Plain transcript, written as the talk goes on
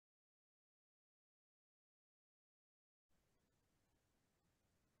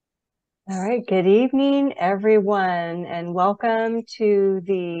All right, good evening, everyone, and welcome to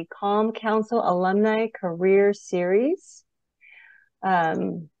the Comm Council Alumni Career Series. My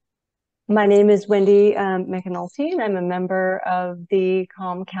name is Wendy McAnulty, and I'm a member of the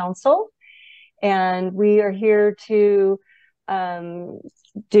Comm Council, and we are here to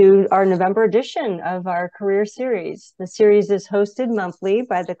do our November edition of our career series. The series is hosted monthly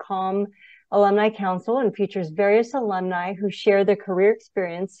by the Comm Alumni Council and features various alumni who share their career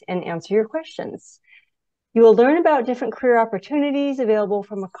experience and answer your questions. You will learn about different career opportunities available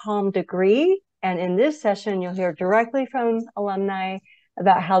from a Comm degree. And in this session, you'll hear directly from alumni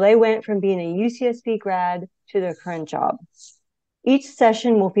about how they went from being a UCSB grad to their current job. Each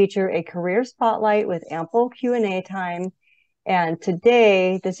session will feature a career spotlight with ample Q&A time. And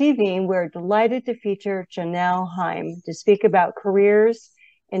today, this evening, we're delighted to feature Genelle Heim to speak about careers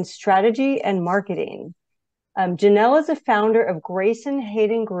in strategy and marketing. Genelle is a founder of Grayson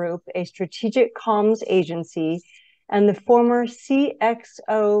Hayden Group, a strategic comms agency, and the former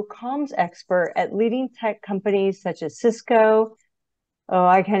CXO comms expert at leading tech companies such as Cisco. Oh,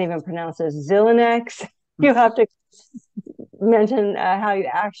 I can't even pronounce this. Xilinx. You have to mention how you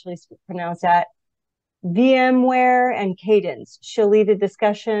actually pronounce that. VMware and Cadence. She'll lead a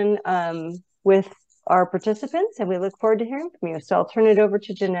discussion with our participants, and we look forward to hearing from you. So I'll turn it over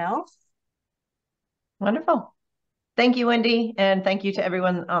to Genelle. Wonderful. Thank you, Wendy, and thank you to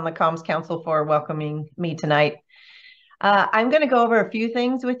everyone on the Comms Council for welcoming me tonight. I'm going to go over a few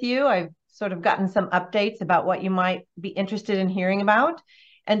things with you. I've sort of gotten some updates about what you might be interested in hearing about.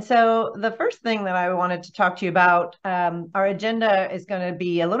 And so the first thing that I wanted to talk to you about, our agenda is going to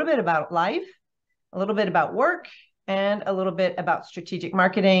be a little bit about life, a little bit about work, and a little bit about strategic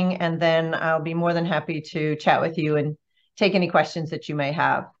marketing. And then I'll be more than happy to chat with you and take any questions that you may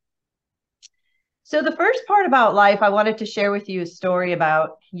have. So the first part about life, I wanted to share with you a story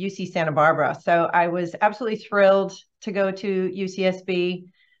about UC Santa Barbara. So I was absolutely thrilled to go to UCSB.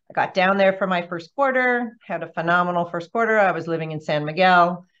 I got down there for my first quarter, had a phenomenal first quarter. I was living in San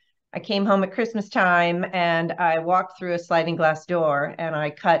Miguel. I came home at Christmas time and I walked through a sliding glass door and I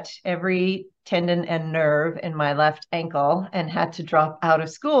cut every tendon and nerve in my left ankle and had to drop out of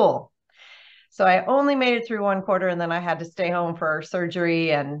school. So I only made it through one quarter and then I had to stay home for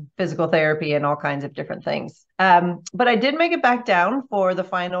surgery and physical therapy and all kinds of different things. But I did make it back down for the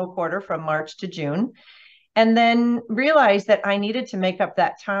final quarter from March to June and then realized that I needed to make up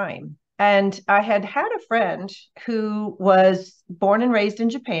that time. And I had a friend who was born and raised in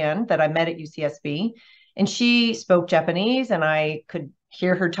Japan that I met at UCSB, and she spoke Japanese and I could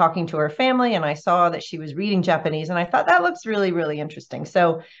hear her talking to her family and I saw that she was reading Japanese and I thought that looks really, really interesting.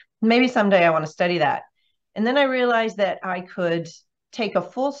 So maybe someday I want to study that. And then I realized that I could take a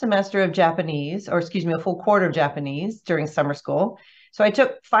full semester of Japanese, or excuse me, a full quarter of Japanese during summer school. So I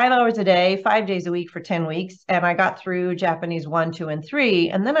took 5 hours a day, 5 days a week for 10 weeks, and I got through Japanese 1, 2, and 3,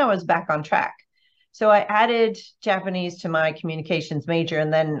 and then I was back on track. So I added Japanese to my communications major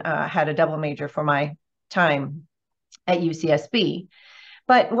and then had a double major for my time at UCSB.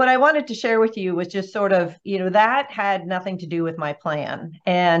 But what I wanted to share with you was just sort of, that had nothing to do with my plan.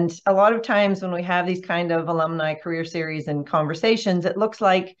 And a lot of times when we have these kind of alumni career series and conversations, it looks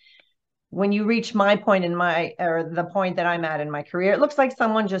like when you reach my point or the point that I'm at in my career, it looks like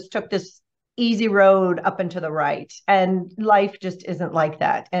someone just took this easy road up and to the right. And life just isn't like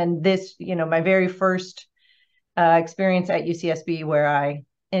that. And this, my very first experience at UCSB where I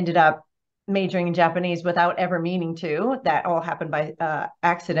ended up majoring in Japanese without ever meaning to. That all happened by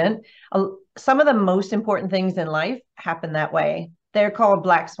accident. Some of the most important things in life happen that way. They're called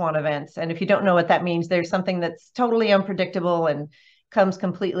black swan events. And if you don't know what that means, there's something that's totally unpredictable and comes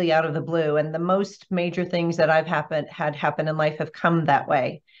completely out of the blue. And the most major things that had happened in life have come that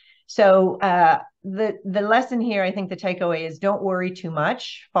way. So the lesson here, I think the takeaway is don't worry too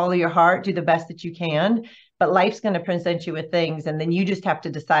much, follow your heart, do the best that you can. But life's going to present you with things, and then you just have to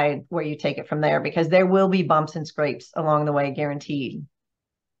decide where you take it from there, because there will be bumps and scrapes along the way, guaranteed.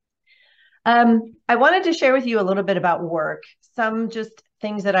 I wanted to share with you a little bit about work, some just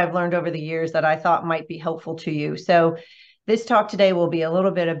things that I've learned over the years that I thought might be helpful to you. So this talk today will be a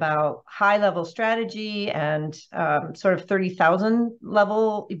little bit about high-level strategy and sort of 30,000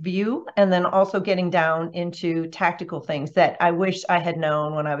 level view, and then also getting down into tactical things that I wish I had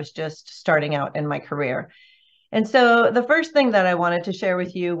known when I was just starting out in my career. And so the first thing that I wanted to share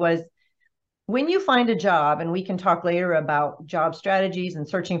with you was when you find a job, and we can talk later about job strategies and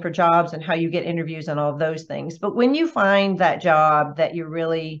searching for jobs and how you get interviews and all of those things. But when you find that job that you're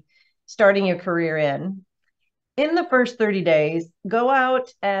really starting your career in the first 30 days, go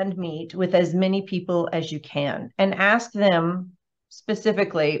out and meet with as many people as you can and ask them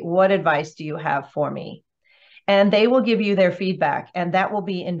specifically, what advice do you have for me? And they will give you their feedback, and that will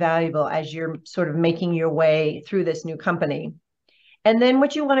be invaluable as you're sort of making your way through this new company. And then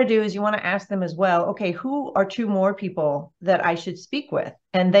what you want to do is you want to ask them as well, okay, who are two more people that I should speak with?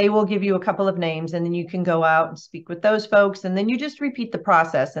 And they will give you a couple of names, and then you can go out and speak with those folks. And then you just repeat the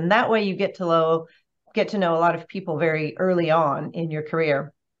process. And that way you get to know a lot of people very early on in your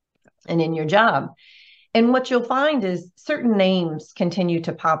career and in your job. And what you'll find is certain names continue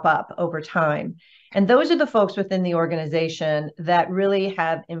to pop up over time. And those are the folks within the organization that really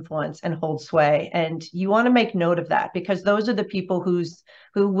have influence and hold sway. And you want to make note of that, because those are the people who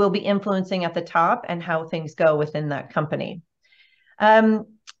will be influencing at the top and how things go within that company. And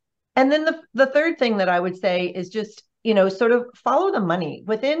then the third thing that I would say is just, sort of follow the money.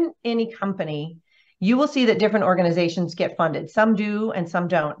 Within any company, you will see that different organizations get funded. Some do and some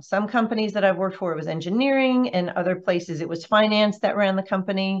don't. Some companies that I've worked for, it was engineering, and other places it was finance that ran the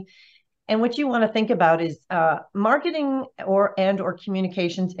company. And what you want to think about is marketing or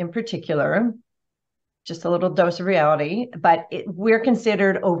communications in particular, just a little dose of reality, but we're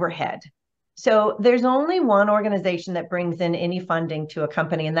considered overhead. So there's only one organization that brings in any funding to a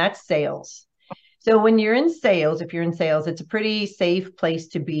company, and that's sales. So when you're in sales, if you're in sales, it's a pretty safe place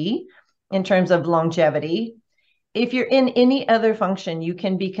to be in terms of longevity. If you're in any other function, you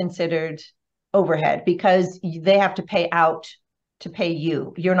can be considered overhead because they have to pay out to pay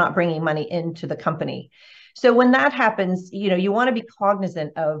you. You're not bringing money into the company. So when that happens, you want to be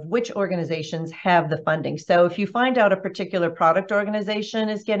cognizant of which organizations have the funding. So if you find out a particular product organization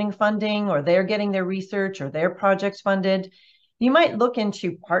is getting funding, or they're getting their research or their projects funded, you might look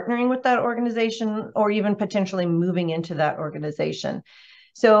into partnering with that organization or even potentially moving into that organization.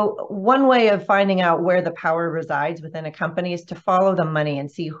 So one way of finding out where the power resides within a company is to follow the money and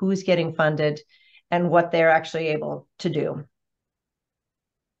see who's getting funded and what they're actually able to do.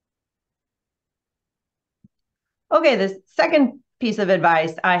 Okay, the second piece of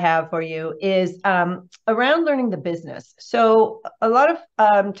advice I have for you is around learning the business. So a lot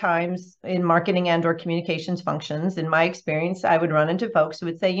of times in marketing and or communications functions, in my experience, I would run into folks who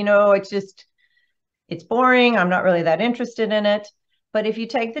would say, it's boring. I'm not really that interested in it. But if you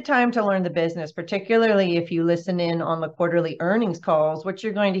take the time to learn the business, particularly if you listen in on the quarterly earnings calls, what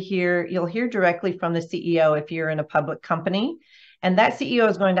you're going to hear, you'll hear directly from the CEO if you're in a public company. And that CEO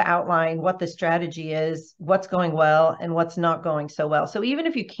is going to outline what the strategy is, what's going well, and what's not going so well. So even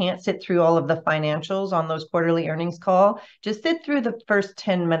if you can't sit through all of the financials on those quarterly earnings call, just sit through the first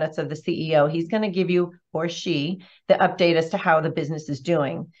 10 minutes of the CEO. He's going to give you, or she, the update as to how the business is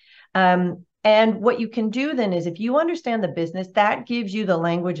doing. And what you can do then is, if you understand the business, that gives you the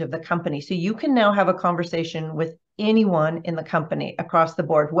language of the company. So you can now have a conversation with anyone in the company across the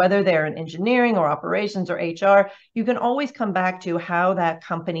board, whether they're in engineering or operations or HR. You can always come back to how that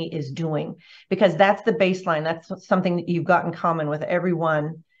company is doing, because that's the baseline. That's something that you've got in common with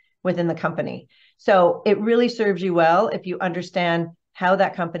everyone within the company. So it really serves you well if you understand how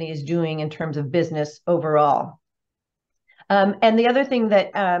that company is doing in terms of business overall. And the other thing that,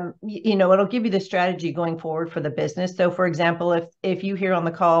 it'll give you the strategy going forward for the business. So for example, if you hear on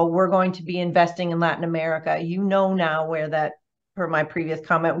the call, we're going to be investing in Latin America, now where that, per my previous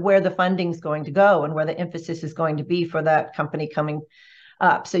comment, where the funding's going to go and where the emphasis is going to be for that company coming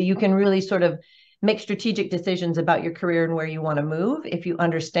up. So you can really sort of make strategic decisions about your career and where you want to move if you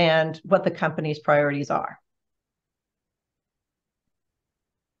understand what the company's priorities are.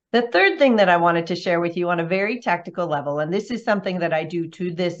 The third thing that I wanted to share with you on a very tactical level, and this is something that I do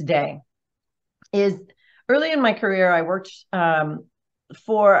to this day, is early in my career, I worked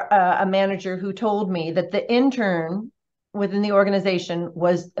for a manager who told me that the intern within the organization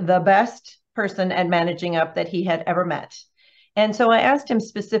was the best person at managing up that he had ever met. And so I asked him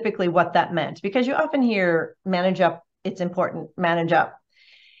specifically what that meant, because you often hear manage up, it's important, manage up.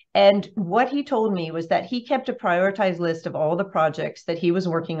 And what he told me was that he kept a prioritized list of all the projects that he was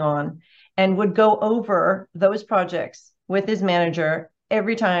working on and would go over those projects with his manager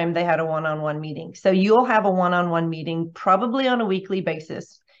every time they had a one-on-one meeting. So you'll have a one-on-one meeting probably on a weekly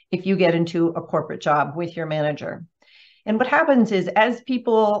basis if you get into a corporate job with your manager. And what happens is, as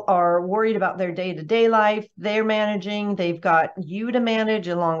people are worried about their day-to-day life, they're managing, they've got you to manage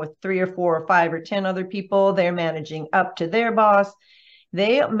along with 3 or 4 or 5 or 10 other people, they're managing up to their boss.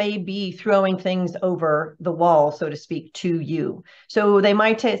 They may be throwing things over the wall, so to speak, to you. So they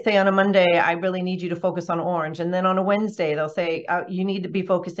might say on a Monday, I really need you to focus on orange. And then on a Wednesday, they'll say, you need to be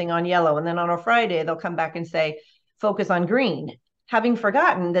focusing on yellow. And then on a Friday, they'll come back and say, focus on green, having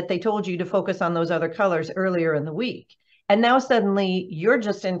forgotten that they told you to focus on those other colors earlier in the week. And now suddenly you're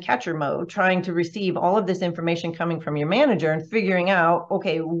just in catcher mode, trying to receive all of this information coming from your manager and figuring out,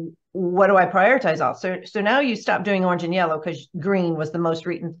 okay, what do I prioritize off? So now you stop doing orange and yellow because green was the most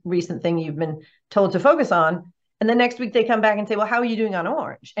recent thing you've been told to focus on. And the next week they come back and say, well, how are you doing on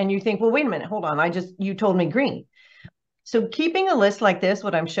orange? And you think, well, wait a minute, hold on. You told me green. So keeping a list like this,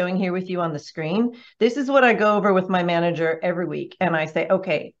 what I'm showing here with you on the screen, this is what I go over with my manager every week. And I say,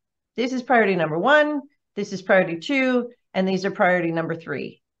 okay, this is priority number 1, this is priority 2, and these are priority number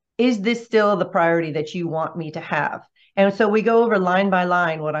 3. Is this still the priority that you want me to have? And so we go over line by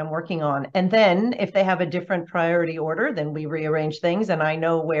line what I'm working on. And then if they have a different priority order, then we rearrange things and I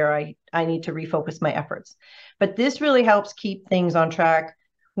know where I need to refocus my efforts. But this really helps keep things on track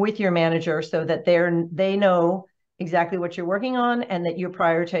with your manager so that they know exactly what you're working on and that you're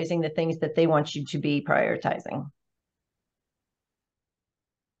prioritizing the things that they want you to be prioritizing.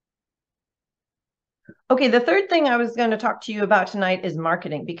 Okay, the third thing I was going to talk to you about tonight is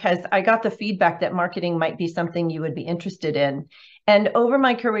marketing, because I got the feedback that marketing might be something you would be interested in. And over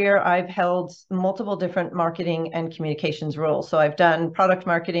my career, I've held multiple different marketing and communications roles. So I've done product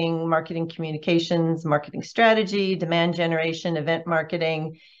marketing, marketing communications, marketing strategy, demand generation, event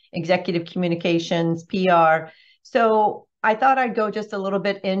marketing, executive communications, PR. So I thought I'd go just a little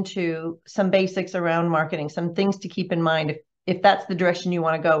bit into some basics around marketing, some things to keep in mind if that's the direction you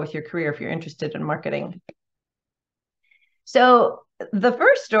want to go with your career, if you're interested in marketing. So the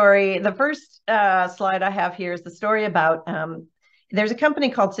first slide I have here is the story about, there's a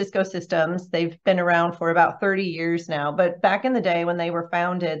company called Cisco Systems. They've been around for about 30 years now, but back in the day when they were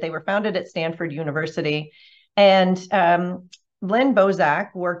founded at Stanford University. And Len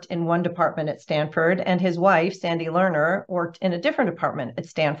Bozak worked in one department at Stanford, and his wife, Sandy Lerner, worked in a different department at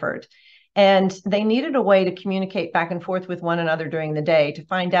Stanford. And they needed a way to communicate back and forth with one another during the day to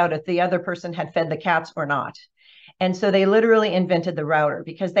find out if the other person had fed the cats or not. And so they literally invented the router,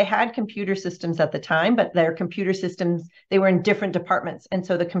 because they had computer systems at the time, but their computer systems, they were in different departments. And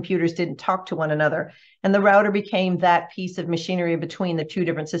so the computers didn't talk to one another. And the router became that piece of machinery between the two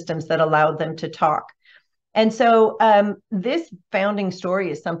different systems that allowed them to talk. And so this founding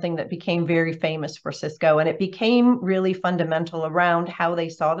story is something that became very famous for Cisco, and it became really fundamental around how they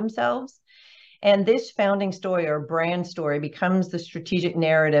saw themselves. And this founding story or brand story becomes the strategic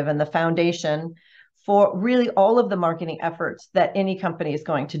narrative and the foundation for really all of the marketing efforts that any company is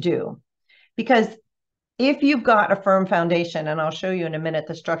going to do. Because if you've got a firm foundation, and I'll show you in a minute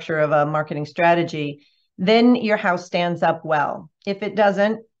the structure of a marketing strategy, then your house stands up well. If it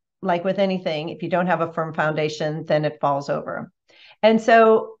doesn't, like with anything, if you don't have a firm foundation, then it falls over. And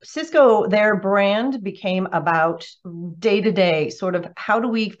so Cisco, their brand became about day-to-day, sort of how do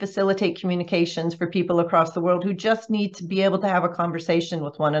we facilitate communications for people across the world who just need to be able to have a conversation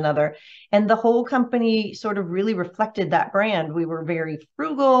with one another. And the whole company sort of really reflected that brand. We were very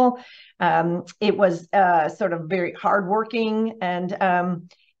frugal. It was sort of very hardworking. And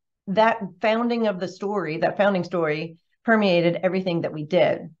that founding story permeated everything that we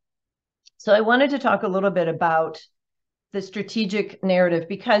did. So I wanted to talk a little bit about the strategic narrative,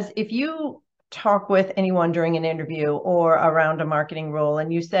 because if you talk with anyone during an interview or around a marketing role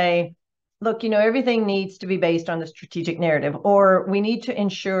and you say, look, everything needs to be based on the strategic narrative, or we need to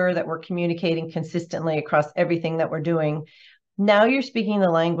ensure that we're communicating consistently across everything that we're doing. Now you're speaking the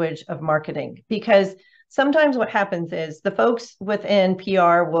language of marketing, because sometimes what happens is the folks within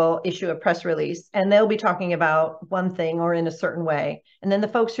PR will issue a press release and they'll be talking about one thing or in a certain way. And then the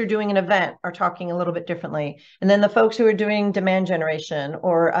folks who are doing an event are talking a little bit differently. And then the folks who are doing demand generation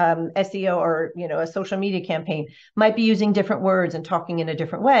or SEO or a social media campaign might be using different words and talking in a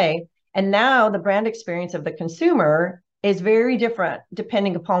different way. And now the brand experience of the consumer is very different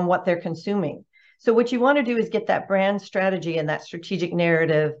depending upon what they're consuming. So what you want to do is get that brand strategy and that strategic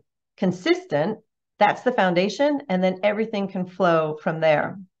narrative consistent. That's the foundation, and then everything can flow from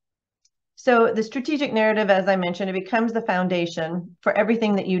there. So the strategic narrative, as I mentioned, it becomes the foundation for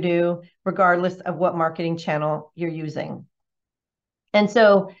everything that you do, regardless of what marketing channel you're using. And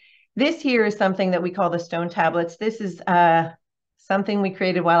so this here is something that we call the stone tablets. This is something we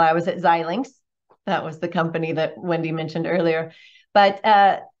created while I was at Xilinx. That was the company that Wendy mentioned earlier. But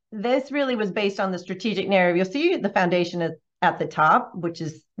this really was based on the strategic narrative. You'll see the foundation at the top, which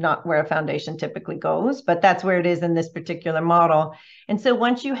is not where a foundation typically goes, but that's where it is in this particular model. And so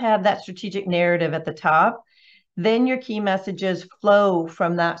once you have that strategic narrative at the top, then your key messages flow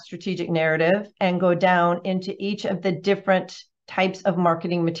from that strategic narrative and go down into each of the different types of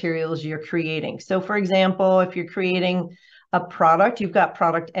marketing materials you're creating. So for example, if you're creating a product, you've got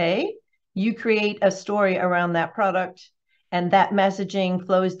product A, you create a story around that product, and that messaging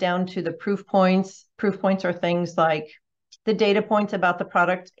flows down to the proof points. Proof points are things like the data points about the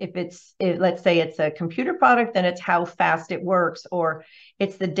product. Let's say it's a computer product, then it's how fast it works, or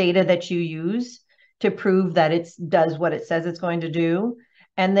it's the data that you use to prove that it does what it says it's going to do.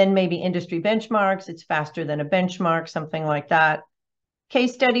 And then maybe industry benchmarks, it's faster than a benchmark, something like that.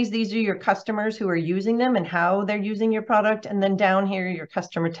 Case studies, these are your customers who are using them and how they're using your product. And then down here, your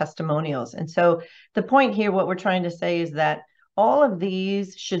customer testimonials. And so the point here, what we're trying to say is that all of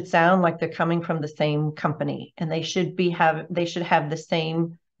these should sound like they're coming from the same company, and they should have the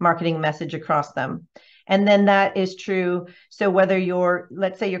same marketing message across them. And then that is true. So whether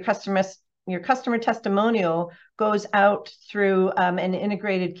let's say your customer testimonial goes out through an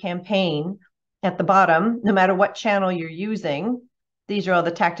integrated campaign at the bottom, no matter what channel you're using. These are all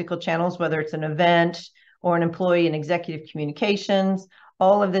the tactical channels, whether it's an event or an employee and executive communications.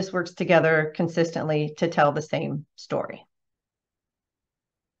 All of this works together consistently to tell the same story.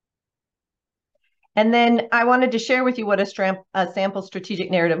 And then I wanted to share with you what a sample strategic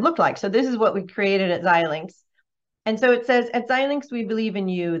narrative looked like. So this is what we created at Xilinx. And so it says, at Xilinx, we believe in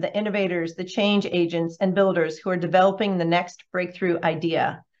you, the innovators, the change agents, and builders who are developing the next breakthrough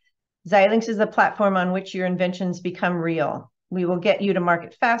idea. Xilinx is the platform on which your inventions become real. We will get you to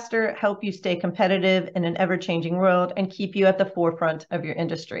market faster, help you stay competitive in an ever-changing world, and keep you at the forefront of your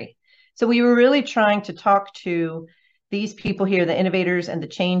industry. So we were really trying to talk to these people here, the innovators and the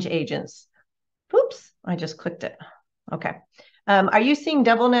change agents. Oops, I just clicked it. Okay. Are you seeing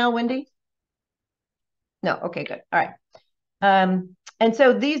double now, Wendy? No, okay, good. All right. And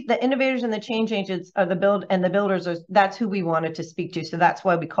so the innovators and the change agents are the builders, that's who we wanted to speak to. So that's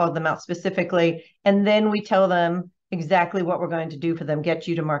why we called them out specifically. And then we tell them exactly what we're going to do for them, get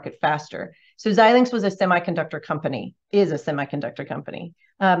you to market faster. So Xilinx is a semiconductor company.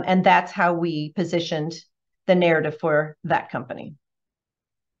 And that's how we positioned the narrative for that company.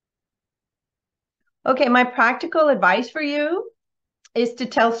 Okay, my practical advice for you is to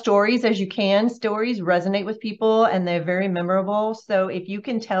tell stories as you can. Stories resonate with people and they're very memorable. So if you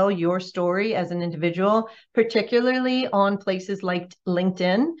can tell your story as an individual, particularly on places like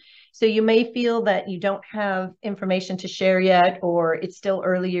LinkedIn, so you may feel that you don't have information to share yet, or it's still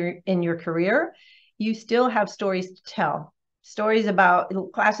earlier in your career, you still have stories to tell. Stories about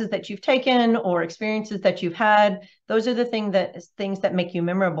classes that you've taken or experiences that you've had. Those are the things that make you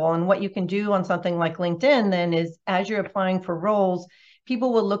memorable. And what you can do on something like LinkedIn then is, as you're applying for roles,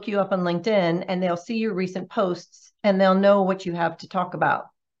 people will look you up on LinkedIn and they'll see your recent posts and they'll know what you have to talk about.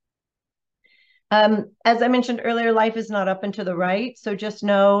 As I mentioned earlier, life is not up and to the right. So just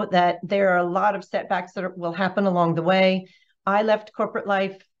know that there are a lot of setbacks that will happen along the way. I left corporate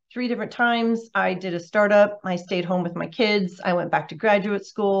life 3 different times. I did a startup. I stayed home with my kids. I went back to graduate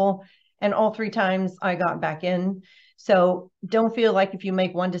school, and all 3 times I got back in. So don't feel like if you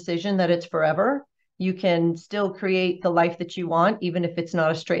make one decision that it's forever. You can still create the life that you want, even if it's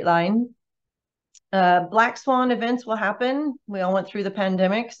not a straight line. Black swan events will happen. We all went through the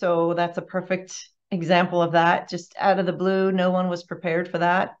pandemic, so that's a perfect example of that. Just out of the blue, no one was prepared for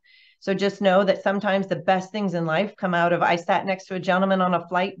that. So just know that sometimes the best things in life come out of, I sat next to a gentleman on a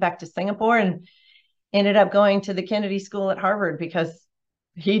flight back to Singapore and ended up going to the Kennedy School at Harvard because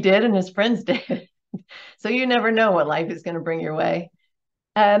he did and his friends did. So you never know what life is going to bring your way.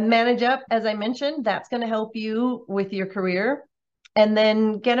 Manage up, as I mentioned, that's going to help you with your career. And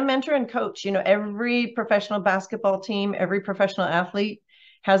then get a mentor and coach. You know, every professional basketball team, every professional athlete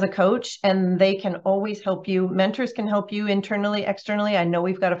has a coach, and they can always help you. Mentors can help you internally, externally. I know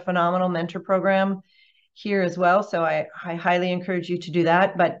we've got a phenomenal mentor program here as well. So I highly encourage you to do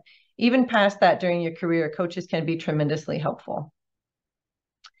that. But even past that, during your career, coaches can be tremendously helpful.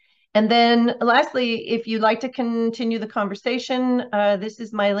 And then lastly, if you'd like to continue the conversation, this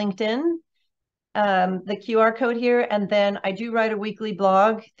is my LinkedIn. The QR code here, and then I do write a weekly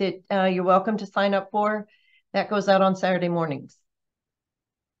blog that you're welcome to sign up for. That goes out on Saturday mornings.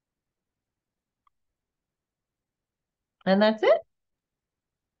 And that's it.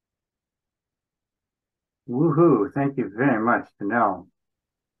 Woohoo! Thank you very much, Genelle.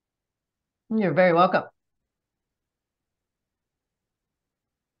 You're very welcome.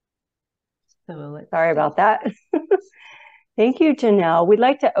 So sorry about that. Thank you, Genelle. We'd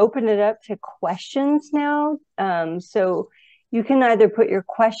like to open it up to questions now. So you can either put your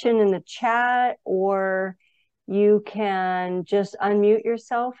question in the chat, or you can just unmute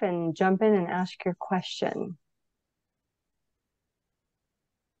yourself and jump in and ask your question.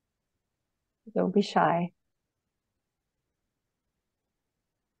 Don't be shy.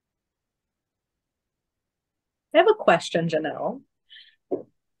 I have a question, Genelle.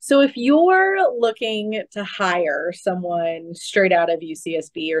 So if you're looking to hire someone straight out of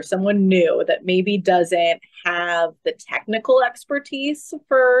UCSB or someone new that maybe doesn't have the technical expertise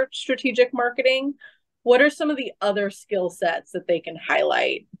for strategic marketing, what are some of the other skill sets that they can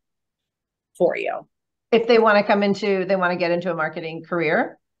highlight for you? If they want to get into a marketing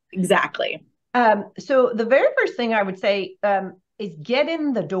career. Exactly. So the very first thing I would say is get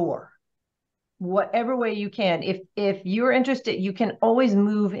in the door. Whatever way you can. If you're interested, you can always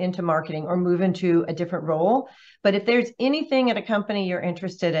move into marketing or move into a different role. But if there's anything at a company you're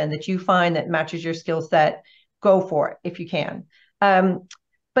interested in that you find that matches your skill set, go for it if you can.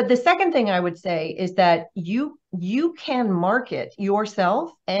 But the second thing I would say is that you can market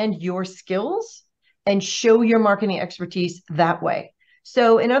yourself and your skills and show your marketing expertise that way.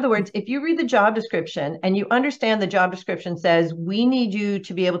 So in other words, if you read the job description and you understand the job description says, we need you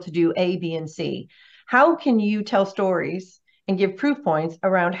to be able to do A, B, and C, how can you tell stories and give proof points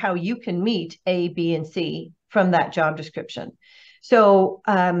around how you can meet A, B, and C from that job description? So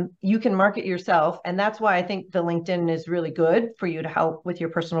you can market yourself. And that's why I think the LinkedIn is really good for you to help with your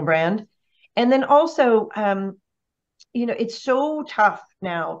personal brand. And then also, it's so tough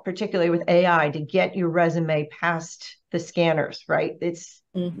now, particularly with AI, to get your resume past the scanners, right? It's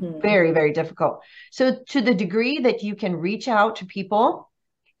very, very difficult. So to the degree that you can reach out to people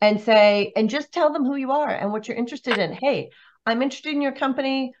and say, and just tell them who you are and what you're interested in. Hey, I'm interested in your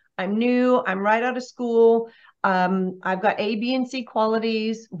company. I'm new. I'm right out of school. I've got A, B, and C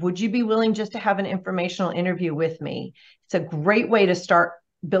qualities. Would you be willing just to have an informational interview with me? It's a great way to start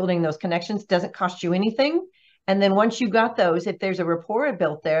building those connections. Doesn't cost you anything. And then once you got those, if there's a rapport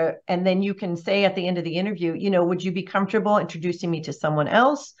built there, and then you can say at the end of the interview, would you be comfortable introducing me to someone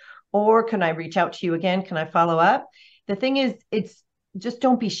else? Or can I reach out to you again? Can I follow up? The thing is, it's just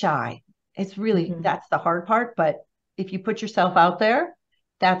don't be shy. It's really, that's the hard part. But if you put yourself out there,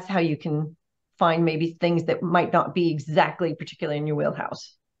 that's how you can find maybe things that might not be exactly particularly in your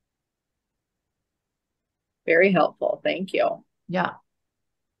wheelhouse. Very helpful. Thank you. Yeah.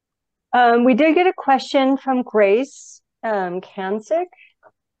 We did get a question from Grace Kansick,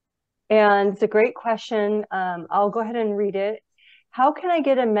 and it's a great question. I'll go ahead and read it. How can I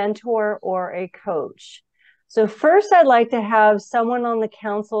get a mentor or a coach? So first, I'd like to have someone on the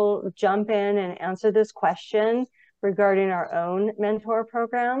council jump in and answer this question regarding our own mentor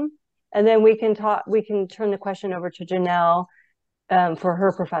program. And then we can turn the question over to Genelle for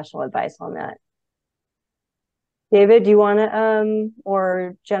her professional advice on that. David, do you want to,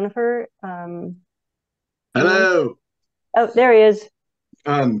 or Jennifer? Hello. Oh, there he is.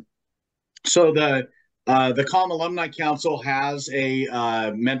 So the Comm Alumni Council has a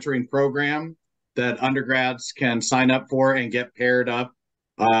mentoring program that undergrads can sign up for and get paired up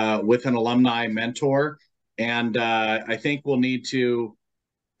with an alumni mentor. And I think we'll need to,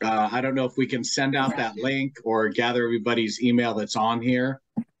 I don't know if we can send out that link or gather everybody's email that's on here.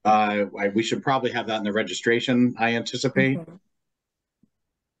 We should probably have that in the registration, I anticipate.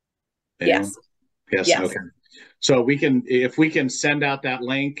 Yes. Yes. Okay. So if we can send out that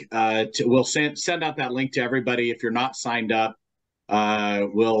link, we'll send out that link to everybody. If you're not signed up,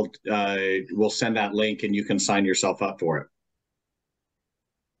 we'll send that link and you can sign yourself up for it.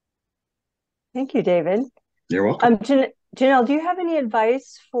 Thank you, David. You're welcome. Genelle, do you have any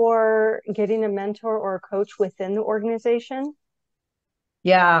advice for getting a mentor or a coach within the organization?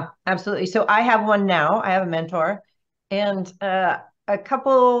 Yeah, absolutely. So I have one now. I have a mentor, and a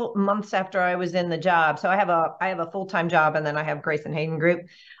couple months after I was in the job, so I have a full-time job, and then I have Grace and Hayden group.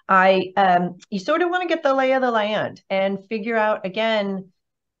 You sort of want to get the lay of the land and figure out, again,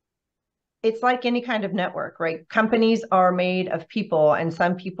 it's like any kind of network, right? Companies are made of people, and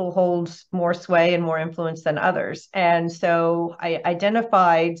some people hold more sway and more influence than others. And so I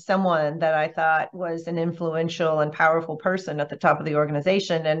identified someone that I thought was an influential and powerful person at the top of the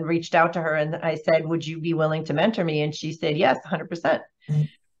organization and reached out to her. And I said, would you be willing to mentor me? And she said, yes, 100%.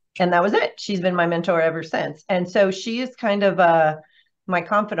 And that was it. She's been my mentor ever since. And so she is kind of my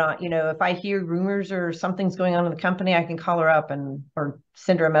confidant. If I hear rumors or something's going on in the company, I can call her up or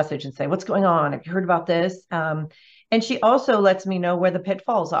send her a message and say, what's going on? Have you heard about this? And she also lets me know where the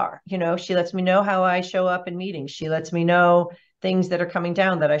pitfalls are. She lets me know how I show up in meetings. She lets me know things that are coming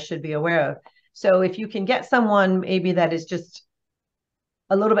down that I should be aware of. So if you can get someone maybe that is just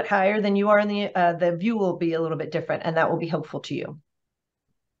a little bit higher than you are in the view will be a little bit different, and that will be helpful to you.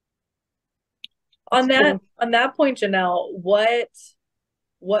 On that point, Genelle,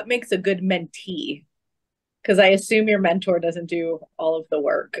 what makes a good mentee? Because I assume your mentor doesn't do all of the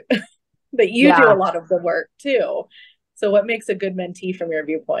work, that you do a lot of the work too. So what makes a good mentee from your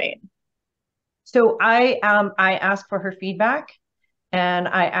viewpoint? So I ask for her feedback, and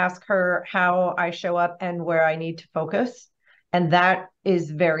I ask her how I show up and where I need to focus. And that is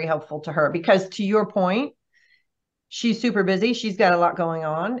very helpful to her because, to your point, she's super busy. She's got a lot going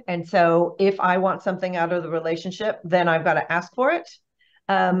on. And so if I want something out of the relationship, then I've got to ask for it.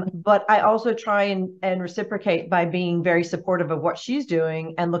 But I also try and reciprocate by being very supportive of what she's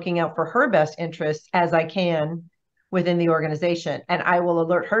doing and looking out for her best interests as I can within the organization. And I will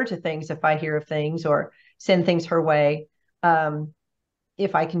alert her to things if I hear of things or send things her way,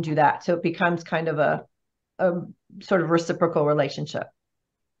 if I can do that. So it becomes kind of a sort of reciprocal relationship.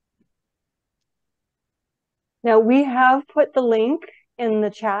 Now, we have put the link in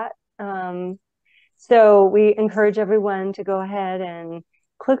the chat. So we encourage everyone to go ahead and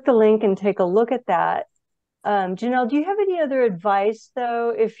click the link and take a look at that. Genelle, do you have any other advice,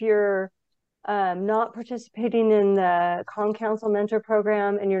 though, if you're not participating in the Comm Council Mentor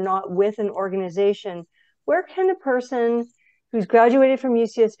Program and you're not with an organization? Where can a person who's graduated from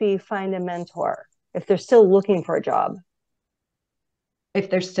UCSB find a mentor if they're still looking for a job? If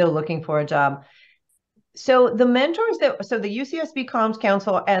they're still looking for a job. So the mentors so the UCSB Comms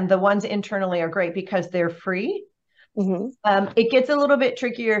Council and the ones internally are great because they're free. Mm-hmm. It gets a little bit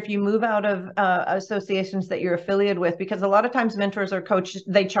trickier if you move out of associations that you're affiliated with, because a lot of times mentors or coaches,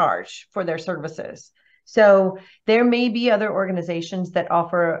 they charge for their services. So there may be other organizations that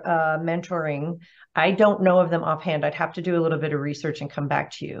offer mentoring. I don't know of them offhand. I'd have to do a little bit of research and come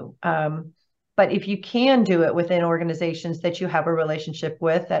back to you. But if you can do it within organizations that you have a relationship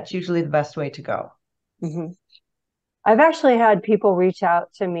with, that's usually the best way to go. Mm-hmm. I've actually had people reach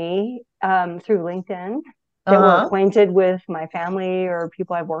out to me through LinkedIn that were acquainted with my family or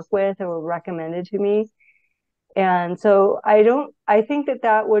people I work with or were recommended to me. And so I think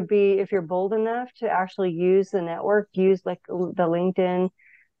that would be, if you're bold enough to actually use the network, use like the LinkedIn,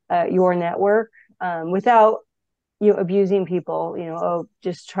 your network, without abusing people,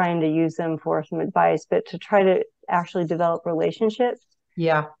 just trying to use them for some advice, but to try to actually develop relationships.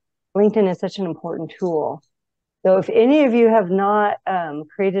 Yeah. LinkedIn is such an important tool. So if any of you have not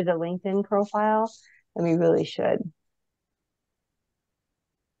created a LinkedIn profile, then we really should.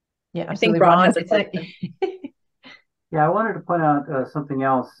 Yeah, I think Ron has a question. Yeah, I wanted to point out something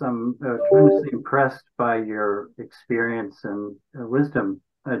else. I'm tremendously impressed by your experience and wisdom,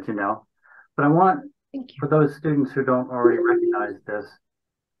 Genelle. But I want, for those students who don't already recognize this,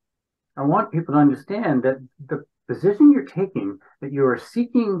 I want people to understand that the position you're taking, that you are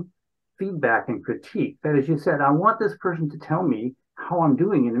seeking feedback and critique, that, as you said, I want this person to tell me how I'm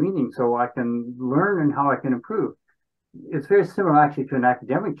doing in a meeting so I can learn and how I can improve. It's very similar actually to an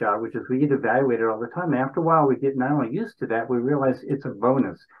academic job, which is we get evaluated all the time. And after a while, we get not only used to that, we realize it's a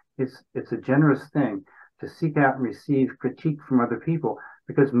bonus. It's a generous thing to seek out and receive critique from other people,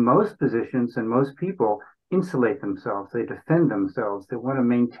 because most positions and most people insulate themselves. They defend themselves. They want to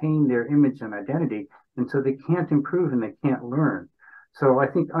maintain their image and identity. And so they can't improve and they can't learn. So I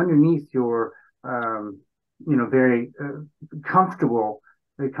think underneath your, very comfortable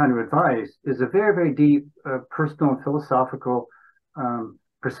kind of advice is a very, very deep personal and philosophical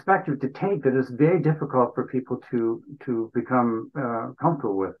perspective to take that is very difficult for people to become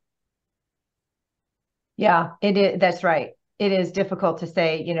comfortable with. Yeah, it is. That's right. It is difficult to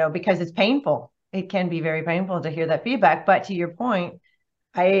say, because it's painful. It can be very painful to hear that feedback. But to your point,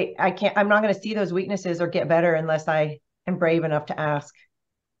 I'm not going to see those weaknesses or get better unless I am brave enough to ask.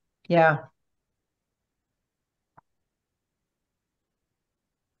 Yeah.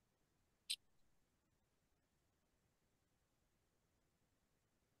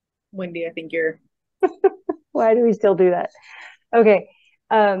 Wendy, I think you're. Why do we still do that? Okay.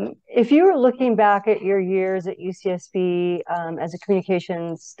 If you were looking back at your years at UCSB as a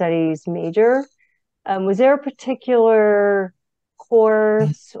communications studies major, was there a particular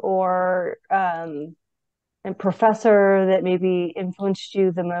course or a professor that maybe influenced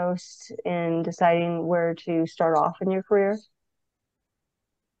you the most in deciding where to start off in your career?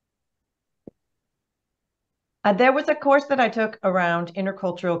 There was a course that I took around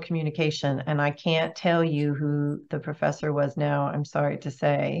intercultural communication, and I can't tell you who the professor was now, I'm sorry to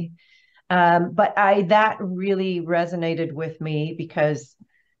say. But that really resonated with me because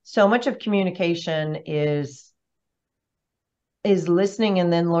so much of communication is listening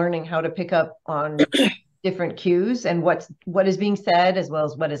and then learning how to pick up on different cues and what is being said as well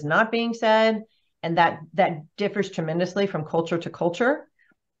as what is not being said. And that differs tremendously from culture to culture.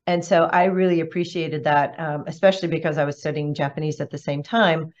 And so I really appreciated that, especially because I was studying Japanese at the same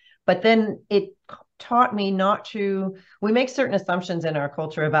time. But then it taught me we make certain assumptions in our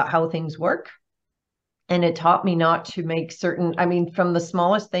culture about how things work. And it taught me not to make from the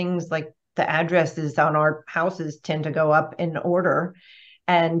smallest things, like the addresses on our houses tend to go up in order.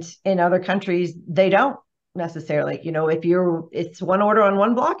 And in other countries, they don't necessarily. You know, if it's one order on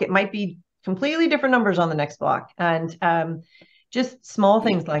one block, it might be completely different numbers on the next block. And just small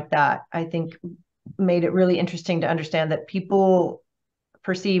things like that, I think, made it really interesting to understand that people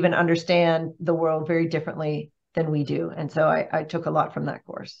perceive and understand the world very differently than we do. And so I took a lot from that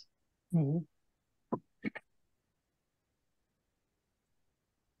course. Mm-hmm.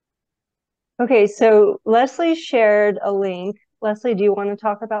 Okay, so Leslie shared a link. Leslie, do you want to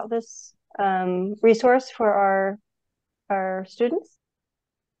talk about this resource for our students?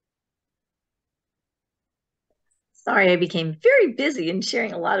 Sorry, I became very busy in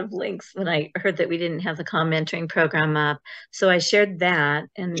sharing a lot of links when I heard that we didn't have the Comm mentoring program up. So I shared that,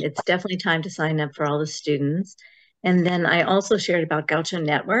 and it's definitely time to sign up for all the students. And then I also shared about Gaucho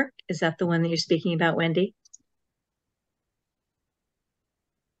Network. Is that the one that you're speaking about, Wendy?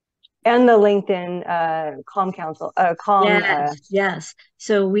 And the LinkedIn Comm Council, Comm. Yes.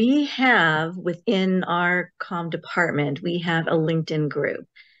 So we have within our Comm department, we have a LinkedIn group,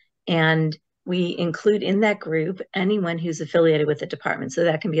 and we include in that group anyone who's affiliated with the department. So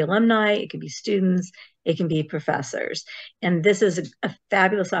that can be alumni, it can be students, it can be professors. And this is a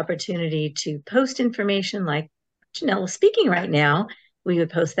fabulous opportunity to post information like Genelle was speaking right now. We would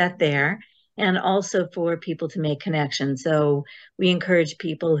post that there. And also for people to make connections. So we encourage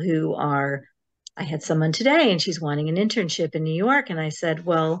people who are, I had someone today and she's wanting an internship in New York. And I said,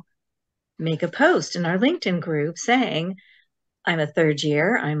 well, make a post in our LinkedIn group saying, I'm a third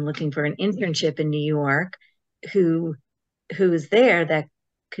year, I'm looking for an internship in New York, who is there that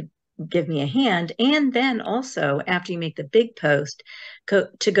could give me a hand. And then also after you make the big post,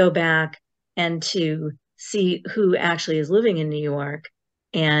 to go back and to see who actually is living in New York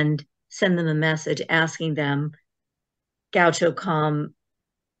and send them a message asking them, Gaucho Comm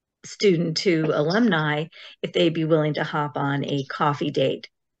student to alumni, if they'd be willing to hop on a coffee date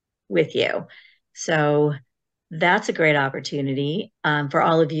with you. So that's a great opportunity. For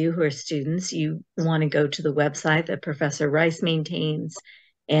all of you who are students, you want to go to the website that Professor Rice maintains.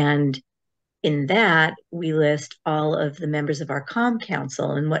 And in that, we list all of the members of our Comm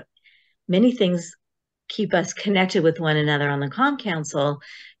Council, and what many things keep us connected with one another on the Comm Council,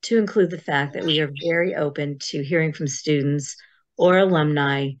 to include the fact that we are very open to hearing from students or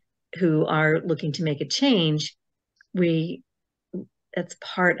alumni who are looking to make a change. That's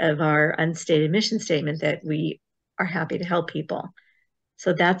part of our unstated mission statement, that we are happy to help people.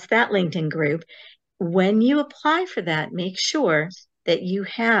 So that's that LinkedIn group. When you apply for that, make sure that you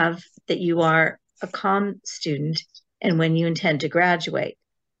are a Comm student and when you intend to graduate,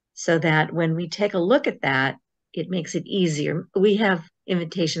 so that when we take a look at that, it makes it easier. We have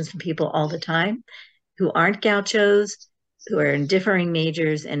invitations from people all the time who aren't gauchos, who are in differing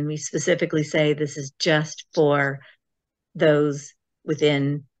majors, and we specifically say this is just for those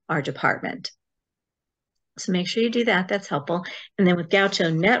within our department. So make sure you do that. That's helpful. And then with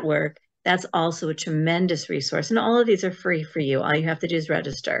Gaucho Network, that's also a tremendous resource. And all of these are free for you. All you have to do is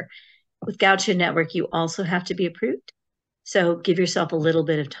register. With Gaucho Network, you also have to be approved. So give yourself a little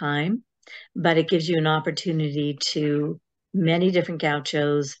bit of time, but it gives you an opportunity to many different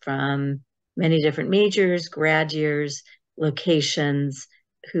gauchos from many different majors, grad years, locations,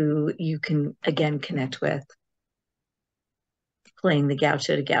 who you can, again, connect with, playing the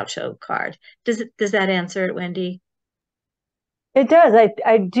gaucho to gaucho card. Does that answer it, Wendy? It does.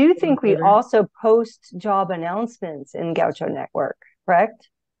 I do think we also post job announcements in Gaucho Network, correct?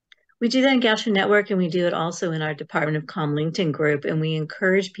 We do that in Gaucho Network, and we do it also in our Department of Comm LinkedIn group, and we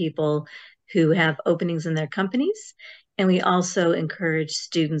encourage people who have openings in their companies, and we also encourage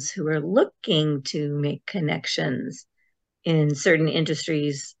students who are looking to make connections in certain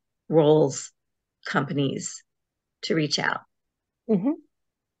industries, roles, companies, to reach out. Mm-hmm.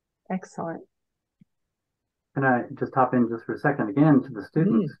 Excellent. Can I just hop in just for a second again to the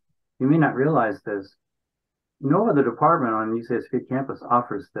students? You may not realize this. No other department on UCSB campus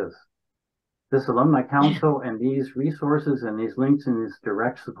offers this. This alumni council and these resources and these links and this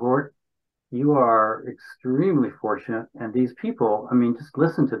direct support, you are extremely fortunate. And these people, I mean, just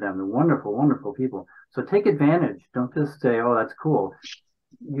listen to them. They're wonderful, wonderful people. So take advantage. Don't just say, oh, that's cool.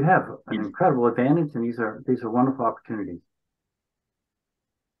 You have an incredible advantage, and these are wonderful opportunities.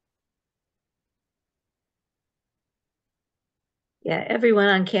 Yeah, everyone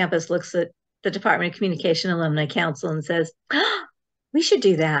on campus looks at the Department of Communication Alumni Council and says, oh, we should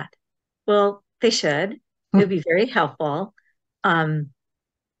do that. Well, they should. It would be very helpful. I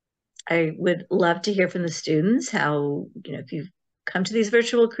would love to hear from the students how, if you've come to these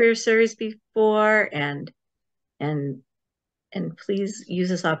virtual career series before and And please use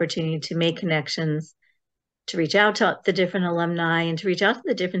this opportunity to make connections, to reach out to the different alumni and to reach out to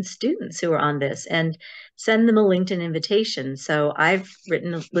the different students who are on this and send them a LinkedIn invitation. So I've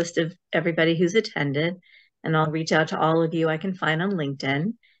written a list of everybody who's attended, and I'll reach out to all of you I can find on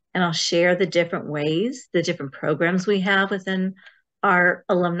LinkedIn, and I'll share the different ways, the different programs we have within our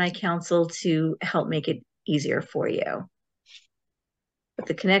Alumni Council to help make it easier for you. But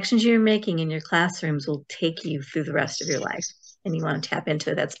the connections you're making in your classrooms will take you through the rest of your life, and you want to tap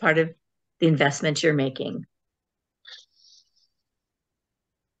into it. That's part of the investment you're making.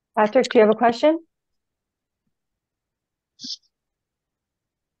 Patrick, do you have a question?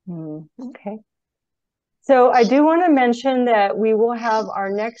 Okay. So I do want to mention that we will have our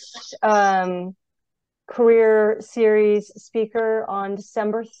next career series speaker on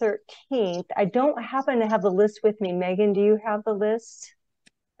December 13th. I don't happen to have the list with me. Megan, do you have the list?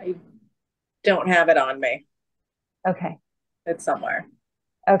 I don't have it on me. Okay. It's somewhere.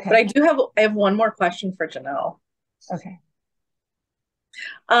 Okay. But I have one more question for Genelle. Okay.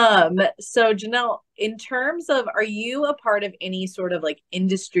 So Genelle, in terms of, are you a part of any sort of like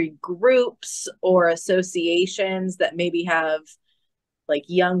industry groups or associations that maybe have like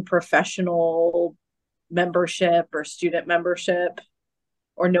young professional membership or student membership,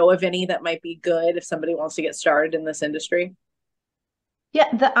 or know of any that might be good if somebody wants to get started in this industry? Yeah,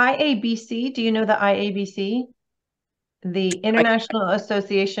 the IABC. Do you know the IABC? The International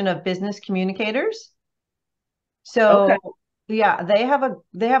Association of Business Communicators. So okay. Yeah, they have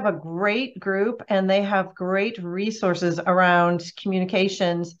a great group, and they have great resources around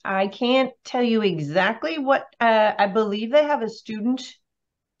communications. I can't tell you exactly what I believe they have a student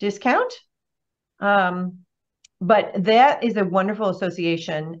discount. But that is a wonderful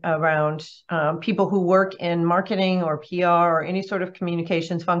association around people who work in marketing or PR or any sort of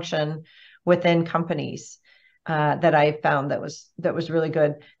communications function within companies that I found that was really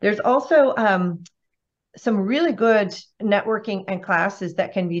good. There's also some really good networking and classes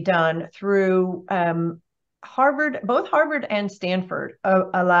that can be done through Harvard. Both Harvard and Stanford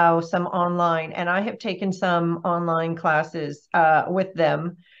allow some online, and I have taken some online classes with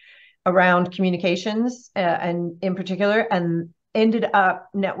them around communications and in particular, and ended up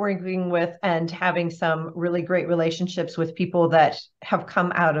networking with and having some really great relationships with people that have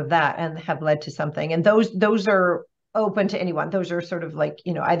come out of that and have led to something. And those are open to anyone. Those are sort of like,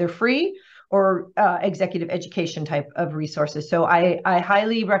 either free or executive education type of resources. So I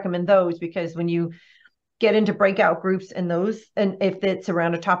highly recommend those, because when you get into breakout groups in those, and if it's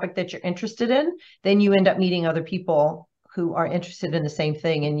around a topic that you're interested in, then you end up meeting other people who are interested in the same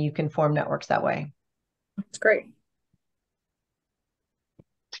thing, and you can form networks that way. That's great.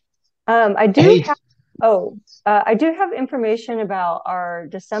 I do have information about our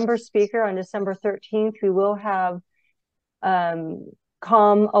December speaker on December 13th. We will have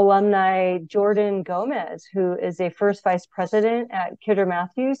Comm alumni Jordan Gomez, who is a first vice president at Kidder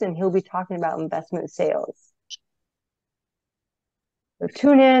Matthews, and he'll be talking about investment sales. So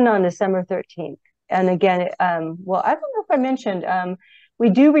tune in on December 13th. And again, well, I don't know if I mentioned, we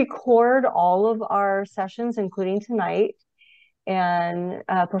do record all of our sessions, including tonight. And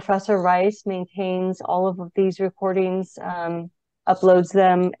Professor Rice maintains all of these recordings, uploads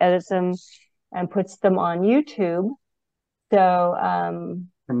them, edits them, and puts them on YouTube. So,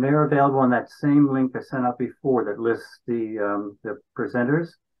 and they're available on that same link I sent out before that lists the presenters.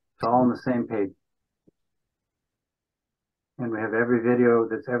 It's all on the same page. And we have every video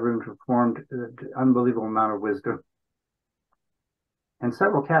that's ever been performed, unbelievable amount of wisdom. And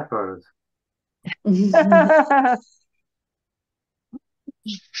several cat photos.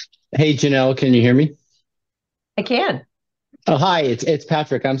 Hey, Genelle, can you hear me? I can. Oh, hi, it's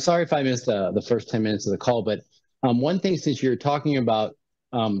Patrick. I'm sorry if I missed the first 10 minutes of the call, but one thing, since you're talking about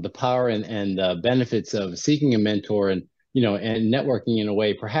the power and the benefits of seeking a mentor and networking in a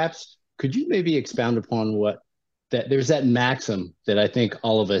way, perhaps could you maybe expound upon there's that maxim that I think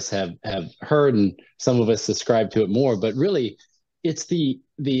all of us have heard, and some of us subscribe to it more, but really it's the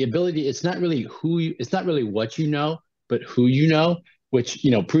ability. It's not really what you know, but who you know, which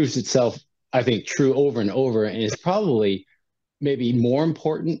proves itself, I think, true over and over, and is probably maybe more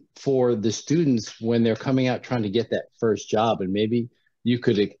important for the students when they're coming out trying to get that first job. And maybe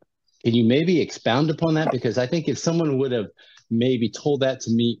can you maybe expound upon that? Because I think if someone would have maybe told that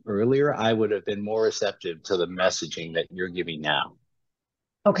to me earlier, I would have been more receptive to the messaging that you're giving now.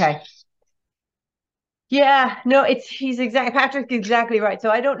 Okay. Yeah, no, Patrick's exactly right. So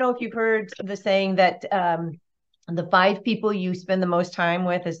I don't know if you've heard the saying that the 5 people you spend the most time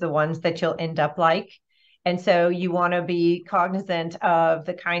with is the ones that you'll end up like. And so you want to be cognizant of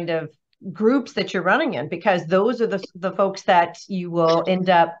the kind of groups that you're running in, because those are the folks that you will end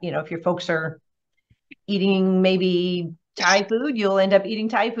up, if your folks are eating maybe Thai food, you'll end up eating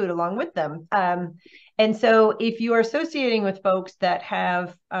Thai food along with them. And so if you are associating with folks that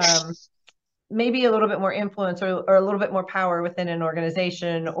have maybe a little bit more influence or a little bit more power within an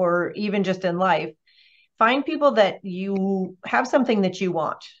organization, or even just in life, find people that you have something that you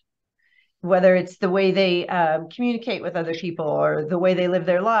want, whether it's the way they communicate with other people, or the way they live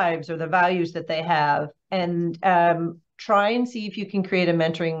their lives, or the values that they have, and try and see if you can create a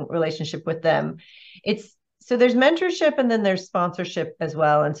mentoring relationship with them. So there's mentorship, and then there's sponsorship as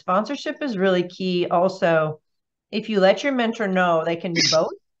well. And sponsorship is really key also. If you let your mentor know, they can do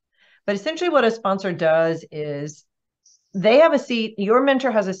both. But essentially what a sponsor does is they have a seat, your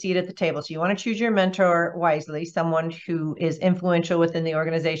mentor has a seat at the table. So you want to choose your mentor wisely, someone who is influential within the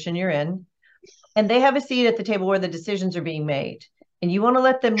organization you're in. And they have a seat at the table where the decisions are being made. And you want to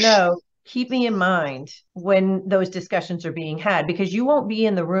let them know, keep me in mind when those discussions are being had, because you won't be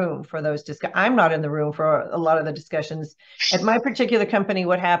in the room for those discussions. I'm not in the room for a lot of the discussions. At my particular company,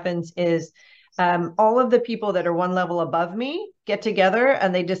 what happens is all of the people that are one level above me get together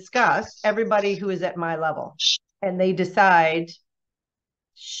and they discuss everybody who is at my level. And they decide,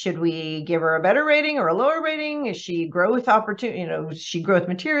 should we give her a better rating or a lower rating? Is she growth opportunity? Is she growth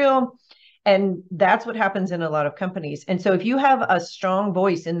material? And that's what happens in a lot of companies. And so if you have a strong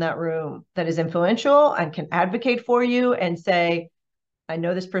voice in that room that is influential and can advocate for you and say, I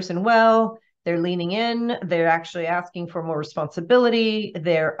know this person well, they're leaning in, they're actually asking for more responsibility,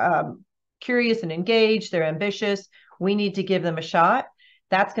 they're curious and engaged, they're ambitious, we need to give them a shot.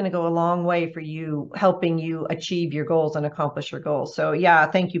 That's going to go a long way for you, helping you achieve your goals and accomplish your goals. So yeah,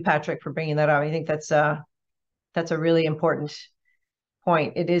 thank you, Patrick, for bringing that up. I think that's a really important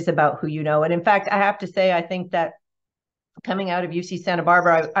point. It is about who you know. And in fact, I have to say, I think that coming out of UC Santa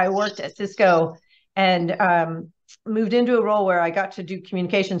Barbara, I worked at Cisco and moved into a role where I got to do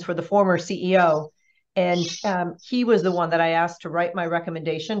communications for the former CEO. And he was the one that I asked to write my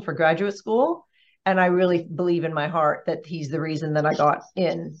recommendation for graduate school. And I really believe in my heart that he's the reason that I got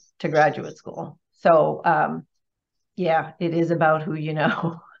into graduate school. So yeah, it is about who you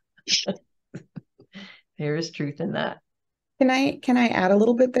know. There is truth in that. Can I add a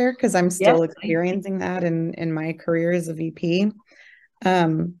little bit there? Because I'm still experiencing that in my career as a VP.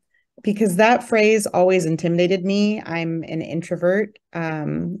 Because that phrase always intimidated me. I'm an introvert.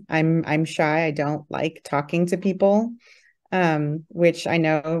 I'm shy. I don't like talking to people. Which I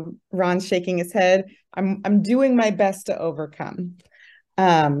know Ron's shaking his head. I'm doing my best to overcome.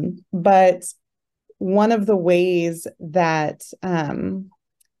 But one of the ways that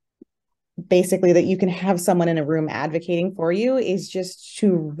basically that you can have someone in a room advocating for you is just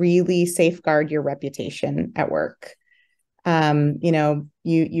to really safeguard your reputation at work.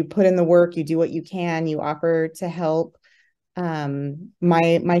 You put in the work, you do what you can, you offer to help.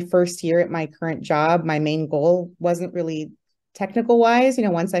 My first year at my current job, my main goal wasn't really technical wise.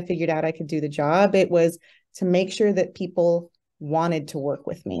 Once I figured out I could do the job, it was to make sure that people wanted to work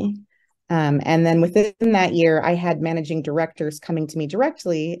with me. And then within that year, I had managing directors coming to me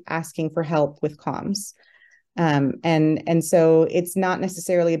directly asking for help with comms. And so it's not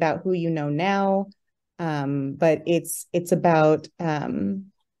necessarily about who you know now, but it's about, kind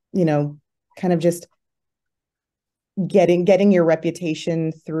of just getting your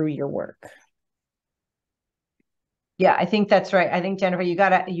reputation through your work. Yeah, I think that's right. I think, Jennifer,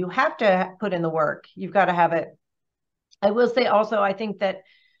 you have to put in the work. You've got to have it. I will say also, I think that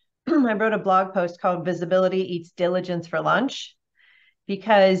I wrote a blog post called Visibility Eats Diligence for Lunch,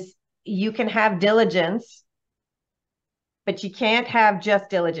 because you can have diligence, but you can't have just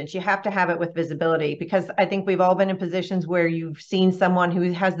diligence. You have to have it with visibility, because I think we've all been in positions where you've seen someone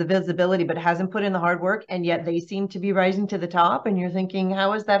who has the visibility but hasn't put in the hard work, and yet they seem to be rising to the top. And you're thinking,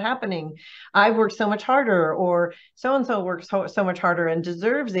 how is that happening? I've worked so much harder, or so-and-so works so much harder and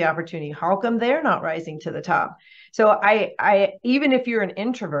deserves the opportunity. How come they're not rising to the top? So I even if you're an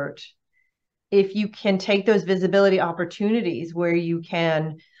introvert, if you can take those visibility opportunities where you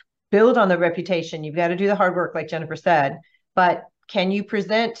can build on the reputation, you've got to do the hard work, like Jennifer said, but can you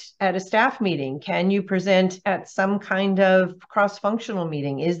present at a staff meeting? Can you present at some kind of cross-functional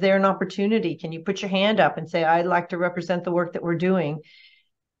meeting? Is there an opportunity? Can you put your hand up and say, I'd like to represent the work that we're doing?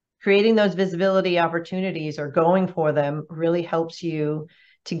 Creating those visibility opportunities or going for them really helps you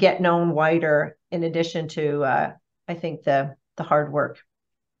to get known wider, in addition to, I think, the hard work.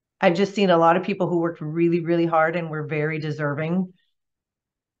 I've just seen a lot of people who worked really, really hard and were very deserving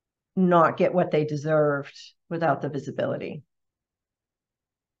not get what they deserved without the visibility.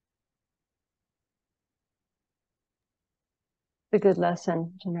 a good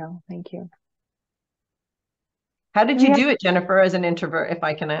lesson to know. Thank you. How did you do it, Jennifer, as an introvert, if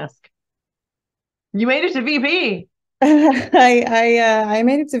I can ask? You made it to VP. I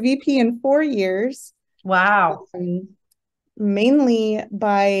made it to VP in 4 years. Wow. Mainly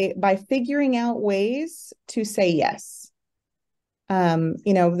by figuring out ways to say yes. You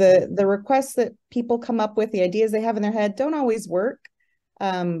know, the requests that people come up with, the ideas they have in their head don't always work.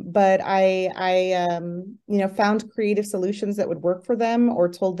 But I you know, found creative solutions that would work for them, or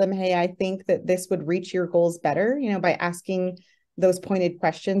told them, hey, I think that this would reach your goals better, you know, by asking those pointed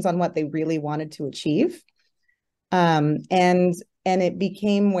questions on what they really wanted to achieve. And it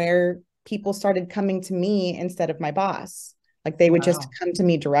became where people started coming to me instead of my boss. Like they would just come to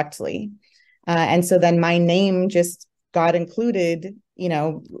me directly. And so then my name just got included, you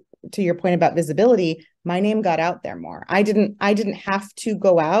know, to your point about visibility, my name got out there more. I didn't have to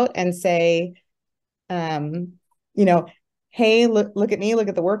go out and say, you know, hey, look at me, look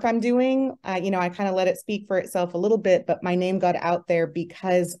at the work I'm doing. You know, I kind of let it speak for itself a little bit, but my name got out there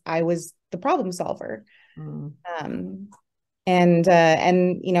because I was the problem solver. And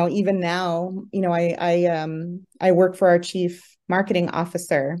you know, even now, you know, I work for our chief marketing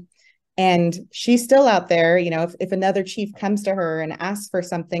officer, and she's still out there. You know, if another chief comes to her and asks for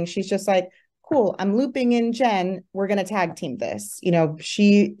something, she's just like, cool, I'm looping in Jen, we're going to tag team this. You know,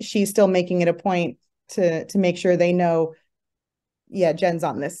 she's still making it a point to make sure they know, yeah, Jen's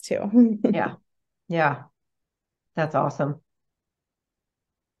on this too. Yeah. That's awesome.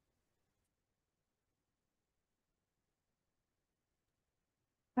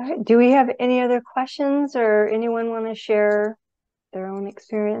 All right. Do we have any other questions, or anyone want to share their own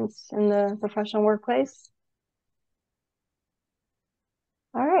experience in the professional workplace?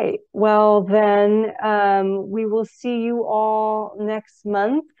 All right. Well, then we will see you all next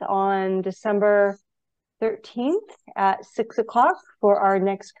month on December 13th at 6 o'clock for our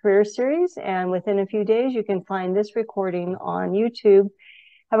next career series. And within a few days, you can find this recording on YouTube.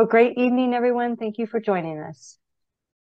 Have a great evening, everyone. Thank you for joining us.